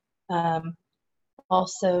share.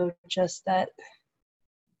 Also, just that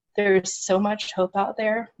there's so much hope out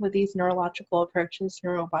there with these neurological approaches,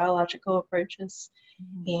 neurobiological approaches,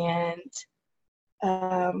 and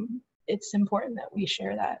it's important that we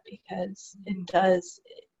share that, because it does,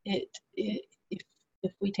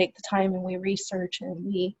 if we take the time and we research and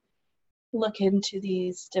we look into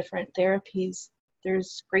these different therapies,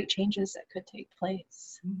 there's great changes that could take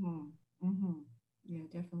place. Yeah,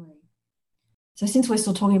 definitely. So since we're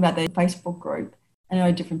still talking about the Facebook group, I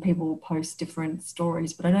know different people post different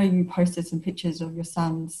stories, but I know you posted some pictures of your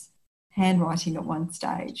son's handwriting at one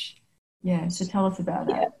stage. Yeah, so tell us about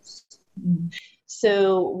that. Yes.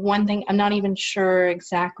 So one thing, I'm not even sure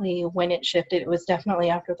exactly when it shifted. It was definitely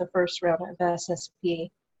after the first round of SSP.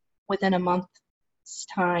 Within a month's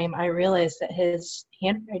time, I realized that his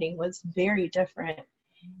handwriting was very different.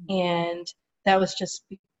 And that was just,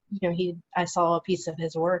 I saw a piece of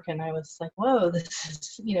his work and I was like, whoa, this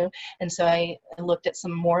is, and so I looked at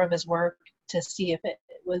some more of his work to see if it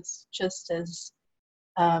was just as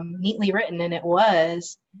neatly written, and it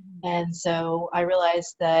was. And so I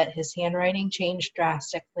realized that his handwriting changed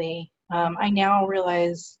drastically. I now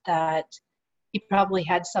realize that he probably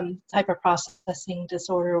had some type of processing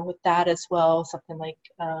disorder with that as well, something like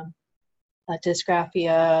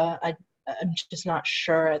dysgraphia. I'm just not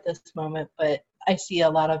sure at this moment, but I see a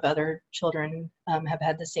lot of other children have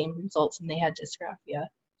had the same results, and they had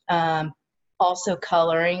dysgraphia. Also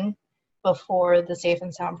coloring. Before the Safe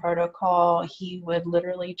and Sound protocol, he would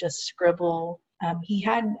literally just scribble. He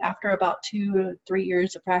had, after about 2 or 3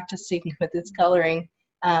 years of practicing with his coloring,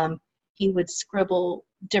 he would scribble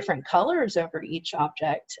different colors over each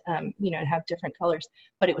object, and have different colors,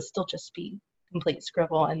 but it would still just be complete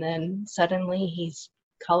scribble. And then suddenly he's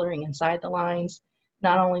coloring inside the lines.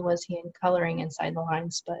 Not only was he coloring inside the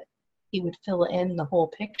lines, but he would fill in the whole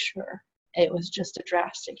picture. It was just a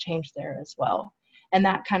drastic change there as well. And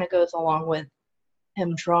that kind of goes along with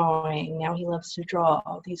him drawing. Now he loves to draw.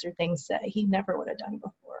 These are things that he never would have done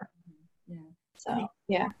before. Yeah. So,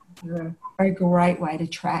 yeah. A great way to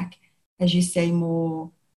track as you see more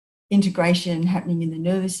integration happening in the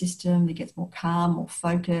nervous system, that gets more calm, more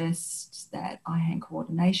focused, that eye-hand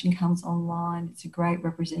coordination comes online. It's a great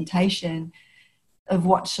representation of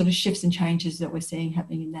what sort of shifts and changes that we're seeing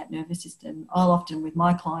happening in that nervous system. I'll often, with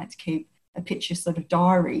my clients, keep a picture sort of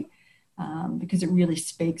diary because it really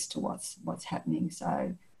speaks to what's happening.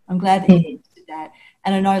 So I'm glad that you did that.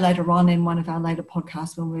 And I know later on in one of our later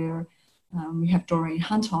podcasts when we have Doreen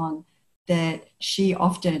Hunt on, that she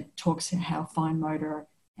often talks about how fine motor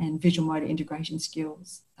and visual motor integration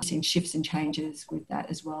skills. I've seen shifts and changes with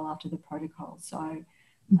that as well after the protocol. So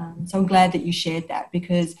I'm glad that you shared that,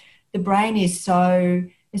 because the brain is so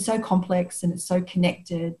complex and it's so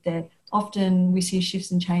connected that often we see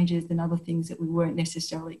shifts and changes and other things that we weren't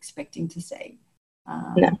necessarily expecting to see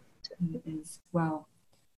as well.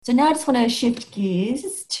 So now I just want to shift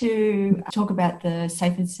gears to talk about the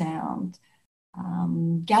Safe and Sound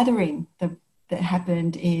gathering that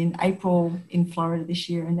happened in April in Florida this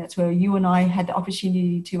year, and that's where you and I had the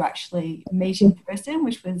opportunity to actually meet in person,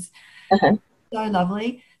 which was so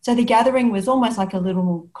lovely. So the gathering was almost like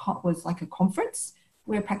a conference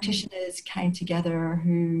where practitioners came together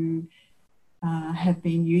who have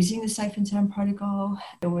been using the Safe and Sound protocol.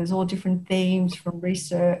 There was all different themes, from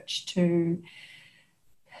research to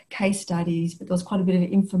case studies, but there was quite a bit of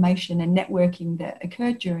information and networking that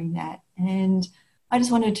occurred during that. And I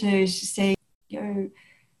just wanted to see,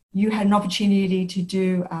 you had an opportunity to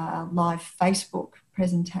do a live Facebook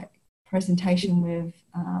presentation with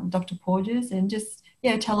Dr. Porges, and just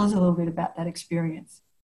tell us a little bit about that experience.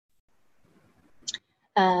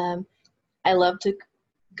 I loved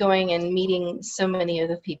going and meeting so many of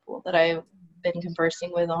the people that I've been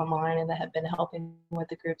conversing with online and that have been helping with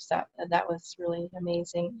the groups. That was really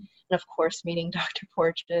amazing. And of course, meeting Dr.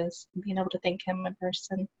 Porges, being able to thank him in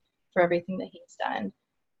person for everything that he's done.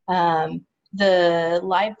 The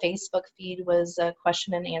live Facebook feed was a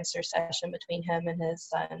question and answer session between him and his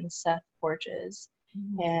son, Seth Porges.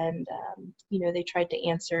 And, they tried to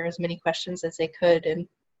answer as many questions as they could. And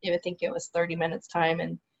I think it was 30 minutes time.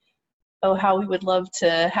 And how we would love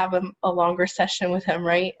to have a longer session with him,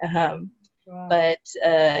 right? Wow. But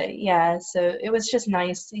so it was just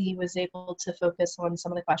nice. He was able to focus on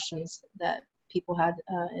some of the questions that people had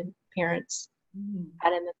and parents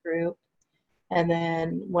had in the group. And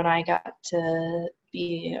then when I got to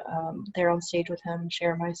be there on stage with him,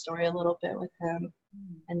 share my story a little bit with him,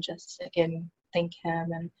 and just again thank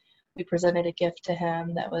him. And we presented a gift to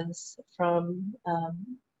him that was from,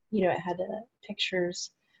 it had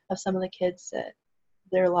pictures of some of the kids that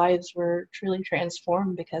their lives were truly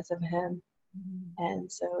transformed because of him.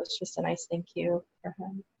 And so it's just a nice thank you for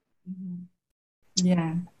him.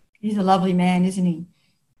 Yeah, he's a lovely man, isn't he?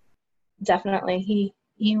 Definitely. He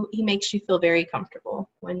makes you feel very comfortable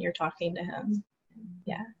when you're talking to him.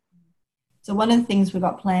 Yeah. So one of the things we've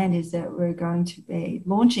got planned is that we're going to be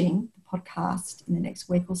launching the podcast in the next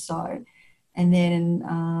week or so, and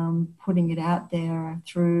then putting it out there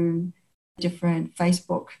through different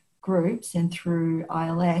Facebook groups and through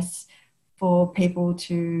ILS for people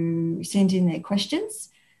to send in their questions,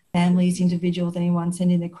 families, individuals, anyone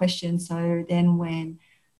send in their questions. So then when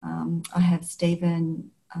I have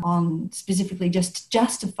Stephen on specifically just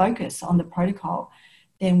to focus on the protocol,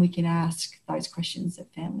 then we can ask those questions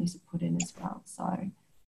that families have put in as well. So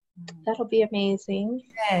that'll be amazing.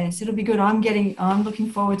 Yes, it'll be good. I'm looking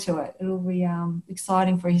forward to it. It'll be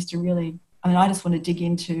exciting for us to really, I just want to dig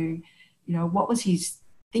into, what was his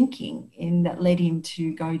thinking in that led him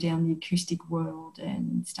to go down the acoustic world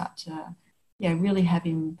and start to, really have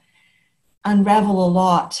him unravel a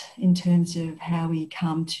lot in terms of how he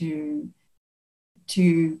come to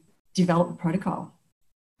develop a protocol.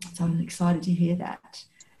 So I'm excited to hear that.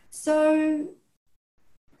 So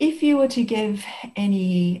if you were to give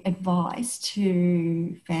any advice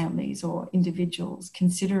to families or individuals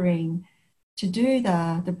considering to do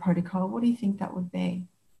the protocol, what do you think that would be?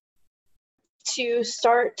 To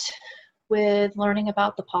start with learning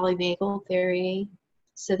about the polyvagal theory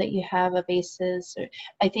so that you have a basis.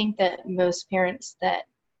 I think that most parents that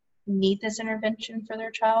need this intervention for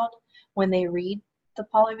their child, when they read the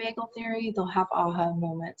polyvagal theory, they'll have aha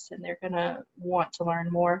moments and they're going to want to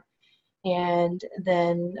learn more. And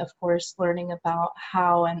then, of course, learning about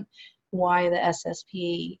how and why the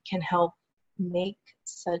SSP can help make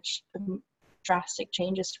such drastic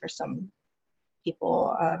changes for some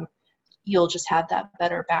people. You'll just have that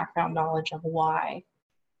better background knowledge of why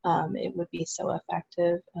it would be so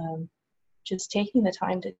effective. Just taking the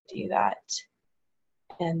time to do that,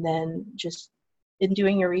 and then just in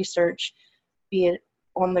doing your research, be it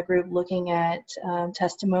on the group looking at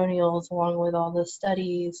testimonials along with all the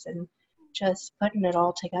studies, and just putting it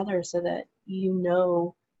all together so that you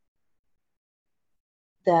know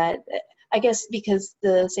that, I guess, because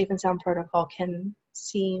the Safe and Sound protocol can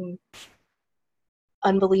seem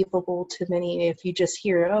unbelievable to many. If you just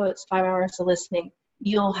hear, oh, it's 5 hours of listening,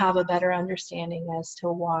 you'll have a better understanding as to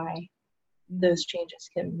why those changes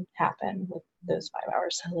can happen with those 5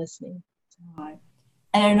 hours of listening. Right.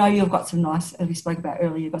 And I know you've got some nice, as we spoke about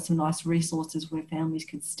earlier, you've got some nice resources where families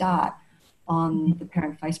could start on the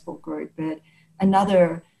parent Facebook group. But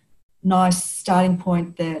another nice starting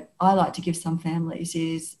point that I like to give some families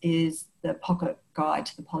is the pocket guide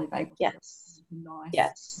to the polyvagal. Yes. Nice.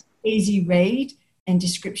 Yes. Easy read and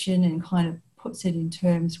description, and kind of puts it in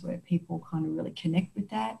terms where people kind of really connect with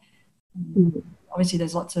that. Obviously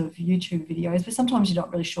there's lots of YouTube videos, but sometimes you're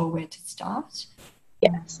not really sure where to start.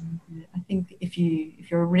 Yes. I think if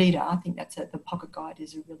you're a reader, I think the pocket guide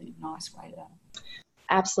is a really nice way to.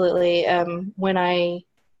 Absolutely. When I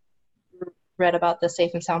read about the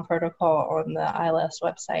Safe and Sound protocol on the ILS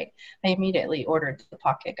website, I immediately ordered the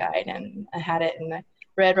pocket guide, and I had it and I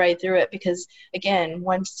read right through it, because again,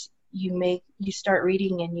 once you start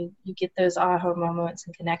reading and you get those aha moments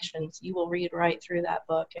and connections, you will read right through that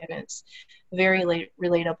book, and it's very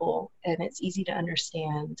relatable and it's easy to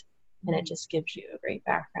understand, and it just gives you a great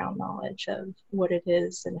background knowledge of what it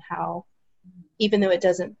is and how, even though it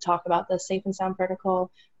doesn't talk about the Safe and Sound protocol,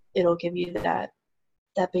 it'll give you that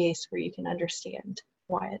base where you can understand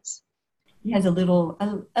why it's. It has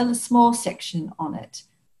a small section on it.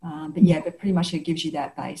 But pretty much it gives you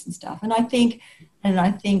that base and stuff. And I think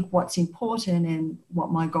what's important, and what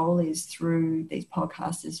my goal is through these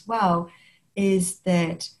podcasts as well, is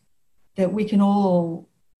that we can all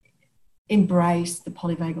embrace the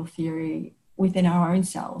polyvagal theory within our own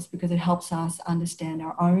selves, because it helps us understand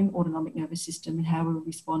our own autonomic nervous system and how we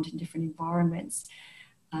respond in different environments,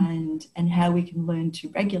 and how we can learn to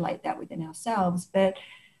regulate that within ourselves. But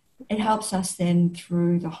it helps us then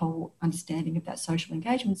through the whole understanding of that social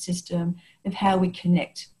engagement system of how we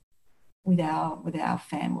connect with our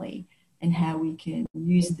family, and how we can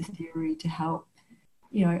use the theory to help,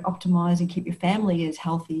 optimize and keep your family as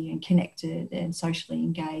healthy and connected and socially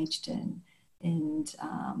engaged, and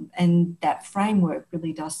that framework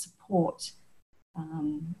really does support,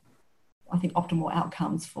 I think, optimal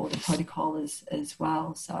outcomes for the protocol as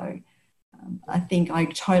well. So I think I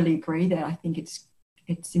totally agree that I think it's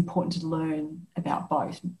important to learn about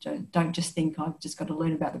both. Don't just think I've just got to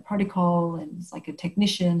learn about the protocol and it's like a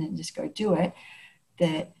technician and just go do it.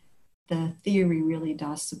 That the theory really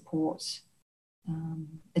does support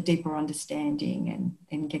a deeper understanding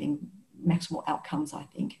and getting maximal outcomes, I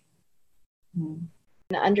think. And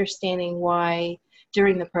understanding why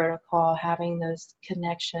during the protocol, having those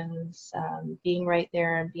connections, being right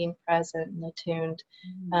there and being present and attuned,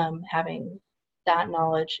 having that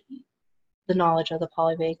knowledge, the knowledge of the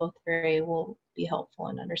polyvagal theory will be helpful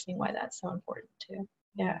in understanding why that's so important too.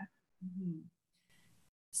 Yeah.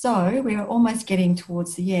 So we're almost getting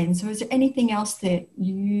towards the end. So is there anything else that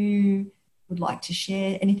you would like to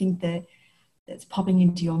share? Anything that's popping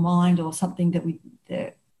into your mind, or something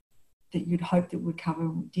that you'd hope that we'd cover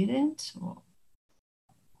and we didn't? Or?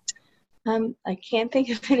 I can't think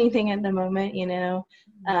of anything at the moment,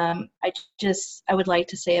 I would like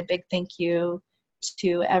to say a big thank you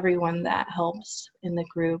to everyone that helps in the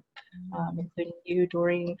group, including you,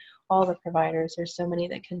 Doreen, all the providers. There's so many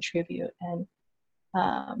that contribute, and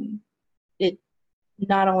it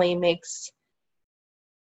not only makes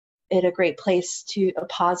it a great place a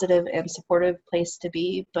positive and supportive place to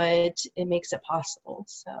be, but it makes it possible.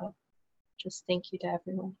 So just thank you to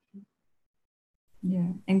everyone. Yeah,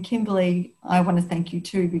 and Kimberly, I want to thank you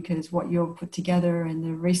too, because what you've put together and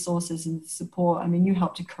the resources and the support, I mean, you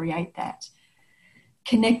helped to create that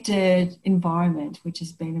connected environment, which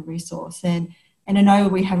has been a resource. And I know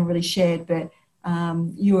we haven't really shared, but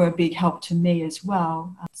you were a big help to me as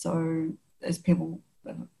well. So as people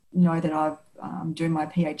know that I'm doing my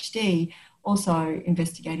PhD, also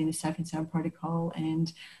investigating the Safe and Sound Protocol,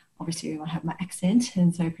 and obviously I have my accent,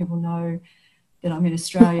 and so people know that I'm in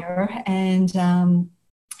Australia. And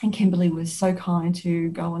Kimberly was so kind to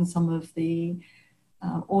go on some of the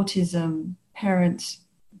autism parent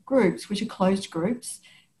groups, which are closed groups,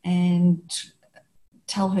 and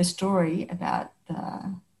tell her story about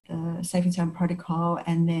the Safe and Sound Protocol,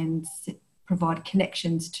 and then provide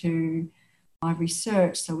connections to my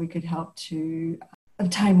research so we could help to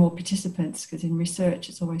obtain more participants, because in research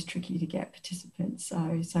it's always tricky to get participants. So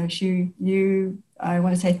I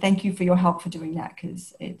want to say thank you for your help for doing that,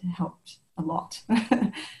 because it helped a lot.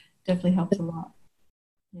 Definitely helped a lot.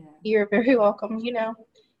 Yeah. You're very welcome.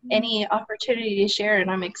 Any opportunity to share, and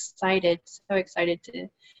I'm so excited to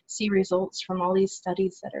see results from all these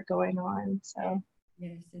studies that are going on. So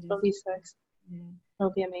yes, it'll be so exciting. Yeah.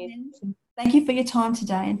 It'll be amazing. Thank you for your time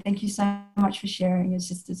today, and thank you so much for sharing.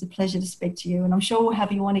 It's a pleasure to speak to you, and I'm sure we'll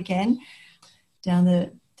have you on again down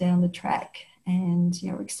the track. And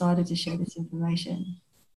we're excited to share this information.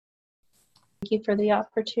 Thank you for the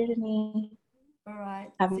opportunity. All right.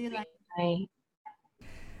 See you later. Night.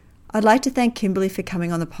 I'd like to thank Kimberly for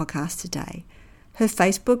coming on the podcast today. Her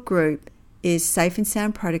Facebook group is Safe and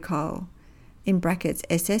Sound Protocol in brackets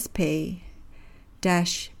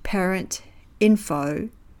SSP-Parent Info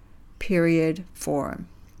 _forum.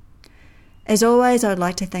 As always, I'd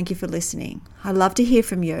like to thank you for listening. I'd love to hear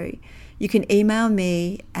from you. You can email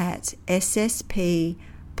me at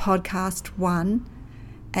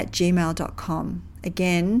ssppodcast1@gmail.com.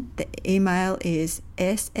 Again, the email is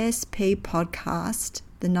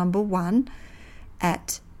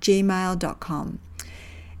ssppodcast1@gmail.com.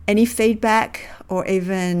 Any feedback or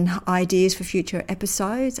even ideas for future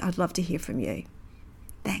episodes, I'd love to hear from you.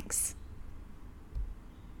 Thanks.